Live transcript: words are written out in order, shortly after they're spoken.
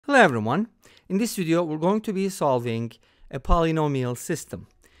Hello everyone. In this video we're going to be solving a polynomial system.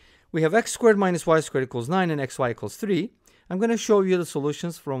 We have x squared minus y squared equals 9 and xy equals 3. I'm going to show you the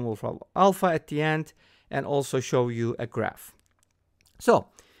solutions from wolf alpha at the end and also show you a graph. So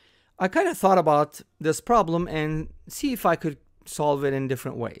I kind of thought about this problem and see if I could solve it in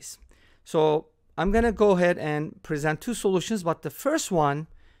different ways. So I'm going to go ahead and present two solutions, but the first one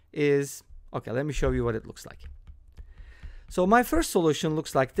is, okay, let me show you what it looks like. So my first solution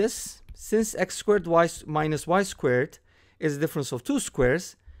looks like this. Since x squared y minus y squared is the difference of two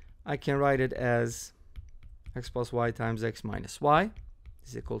squares, I can write it as x plus y times x minus y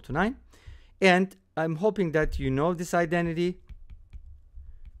is equal to 9. And I'm hoping that you know this identity.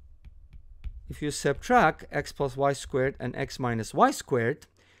 If you subtract x plus y squared and x minus y squared,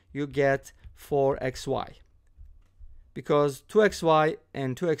 you get 4xy. Because 2xy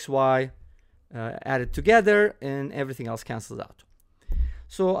and 2xy added together and everything else cancels out.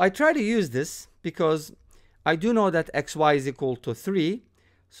 So I try to use this because I do know that xy is equal to 3,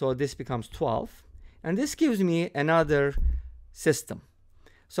 so this becomes 12, and this gives me another system.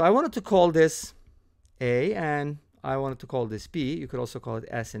 So I wanted to call this A and I wanted to call this B. You could also call it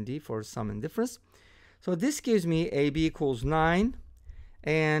S and D for sum and difference. So this gives me AB equals 9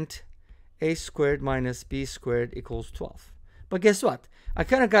 and A squared minus B squared equals 12. But guess what? I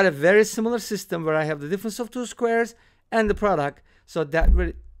kind of got a very similar system where I have the difference of two squares and the product, so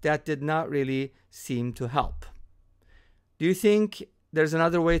that did not really seem to help. Do you think there's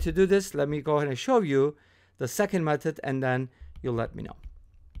another way to do this? Let me go ahead and show you the second method and then you'll let me know.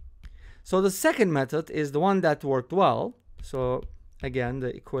 So the second method is the one that worked well. So again,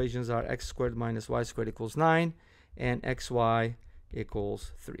 the equations are x squared minus y squared equals 9 and xy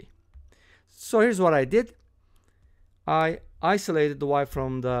equals 3. So here's what I did. I isolated the y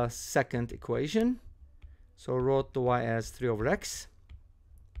from the second equation. So wrote the y as 3 over x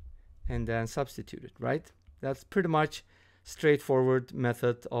and then substituted, right? That's pretty much straightforward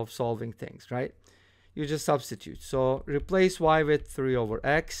method of solving things, right? You just substitute. So replace y with 3 over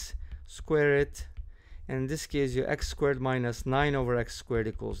x, square it, and this gives you x squared minus 9 over x squared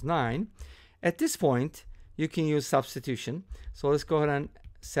equals 9. At this point, you can use substitution. So let's go ahead and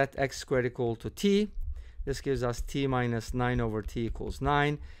set x squared equal to t. This gives us t minus 9 over t equals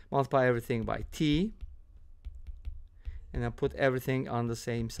 9. Multiply everything by t. And then put everything on the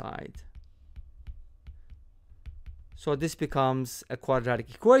same side. So this becomes a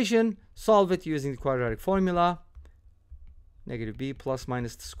quadratic equation. Solve it using the quadratic formula. Negative b plus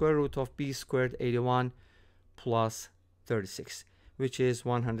minus the square root of b squared 81 plus 36, which is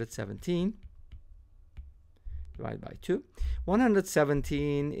 117. Divide by 2.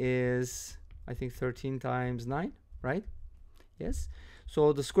 117 is, I think, 13 times 9, right? Yes.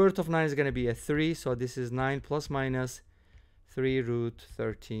 So the square root of 9 is going to be a 3. So this is 9 plus minus 3 root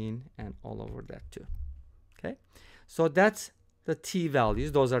 13 and all over that too. Okay. So that's the t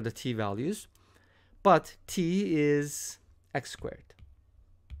values. Those are the t values. But t is x squared.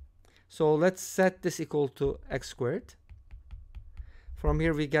 So let's set this equal to x squared. From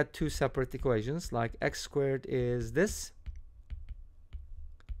here we get two separate equations, like x squared is this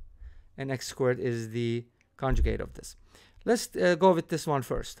and x squared is the conjugate of this. Let's go with this one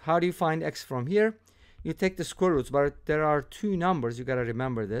first. How do you find x from here? You take the square roots, but there are two numbers. You got to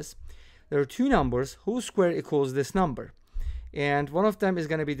remember this. There are two numbers whose square equals this number. And one of them is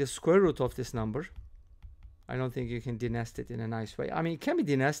going to be the square root of this number. I don't think you can denest it in a nice way. I mean, it can be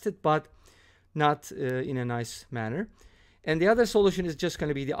denested, but not in a nice manner. And the other solution is just going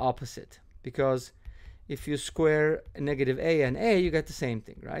to be the opposite. Because if you square negative a and a, you get the same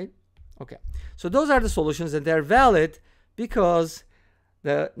thing, right? Okay, so those are the solutions, and they're valid because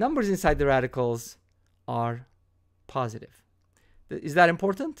the numbers inside the radicals are positive. Is that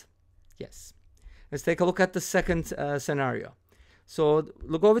important? Yes. Let's take a look at the second scenario. So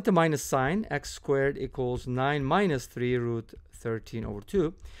we'll go with the minus sign. X squared equals 9 minus 3 root 13 over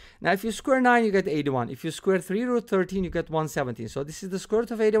 2. Now if you square 9, you get 81. If you square 3 root 13, you get 117. So this is the square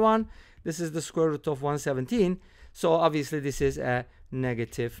root of 81. This is the square root of 117. So obviously this is a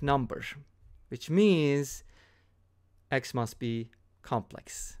negative number, which means x must be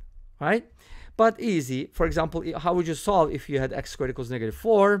complex, right? But easy. For example, how would you solve if you had x squared equals negative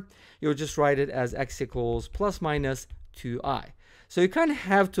 4? You would just write it as x equals plus minus 2i. So you kind of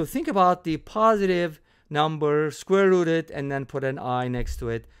have to think about the positive number, square root it, and then put an I next to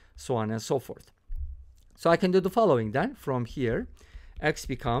it, so on and so forth. So I can do the following then. From here, x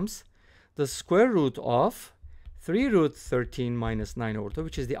becomes the square root of 3 root 13 minus 9 over 2,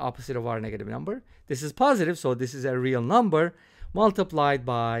 which is the opposite of our negative number. This is positive, so this is a real number, multiplied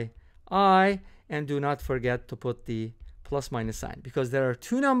by I, and do not forget to put the plus minus sign, because there are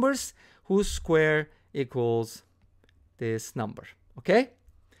two numbers whose square equals this number. Okay,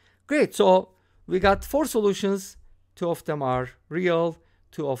 great. So we got 4 solutions. 2 of them are real,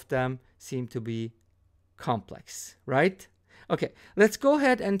 2 of them seem to be complex, right? Okay, let's go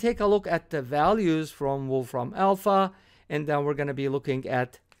ahead and take a look at the values from Wolfram Alpha, and then we're going to be looking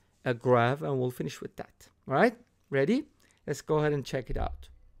at a graph, and we'll finish with that. All right, ready? Let's go ahead and check it out.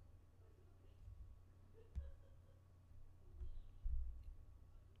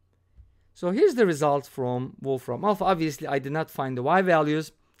 So here's the results from Wolfram Alpha. Obviously, I did not find the y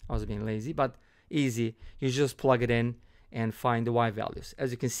values. I was being lazy, but easy. You just plug it in and find the y values. As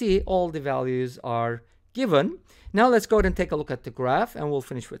you can see, all the values are given. Now let's go ahead and take a look at the graph, and we'll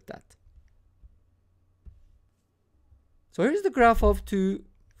finish with that. So here's the graph of 2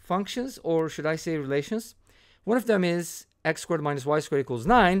 functions, or should I say relations. One of them is x squared minus y squared equals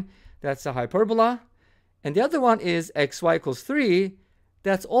 9. That's a hyperbola. And the other one is xy equals 3.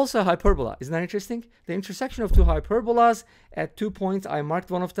 That's also a hyperbola. Isn't that interesting? The intersection of 2 hyperbolas at 2 points. I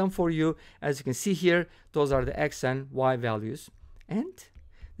marked one of them for you. As you can see here, those are the x and y values. And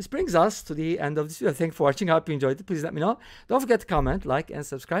this brings us to the end of this video. Thank you for watching. I hope you enjoyed it. Please let me know. Don't forget to comment, like, and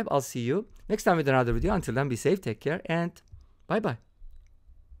subscribe. I'll see you next time with another video. Until then, be safe, take care, and bye-bye.